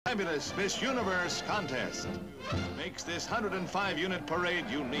fabulous Miss Universe contest. Makes this 105-unit parade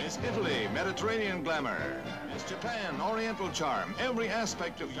unique. Miss Italy, Mediterranean glamour. Miss Japan, Oriental charm. Every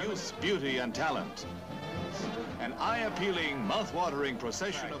aspect of youth, beauty, and talent. An eye-appealing, mouth-watering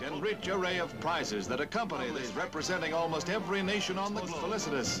procession and rich array of prizes that accompany this, representing almost every nation on the globe.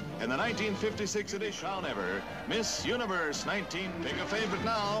 Felicitous in the 1956 edition ever, Miss Universe 19. Pick a favorite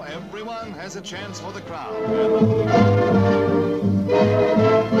now. Everyone has a chance for the crown.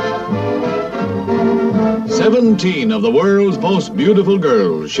 17 of the world's most beautiful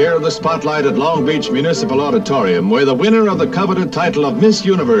girls share the spotlight at Long Beach Municipal Auditorium, where the winner of the coveted title of Miss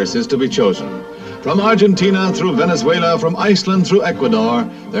Universe is to be chosen. From Argentina through Venezuela, from Iceland through Ecuador,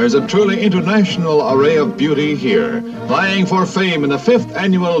 there's a truly international array of beauty here, vying for fame in the 5th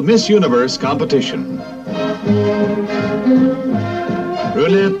annual Miss Universe competition.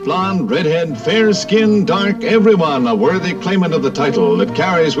 Brunette, blonde, redhead, fair skin, dark, everyone a worthy claimant of the title that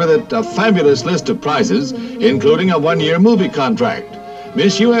carries with it a fabulous list of prizes, including a 1-year movie contract.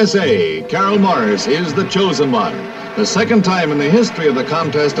 Miss USA, Carol Morris, is the chosen one. The second time in the history of the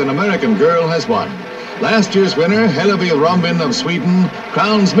contest an American girl has won. Last year's winner, Hillevi Rombin of Sweden,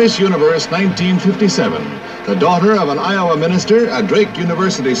 crowns Miss Universe 1957. The daughter of an Iowa minister, a Drake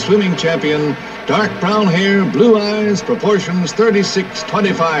University swimming champion, dark brown hair, blue eyes, proportions 36,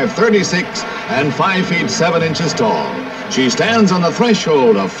 25, 36, and 5 feet 7 inches tall. She stands on the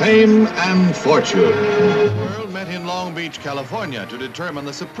threshold of fame and fortune. The world met in Long Beach, California to determine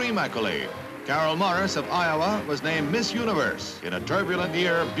the supreme accolade. Carol Morris of Iowa was named Miss Universe. In a turbulent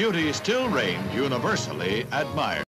year, beauty still reigned, universally admired.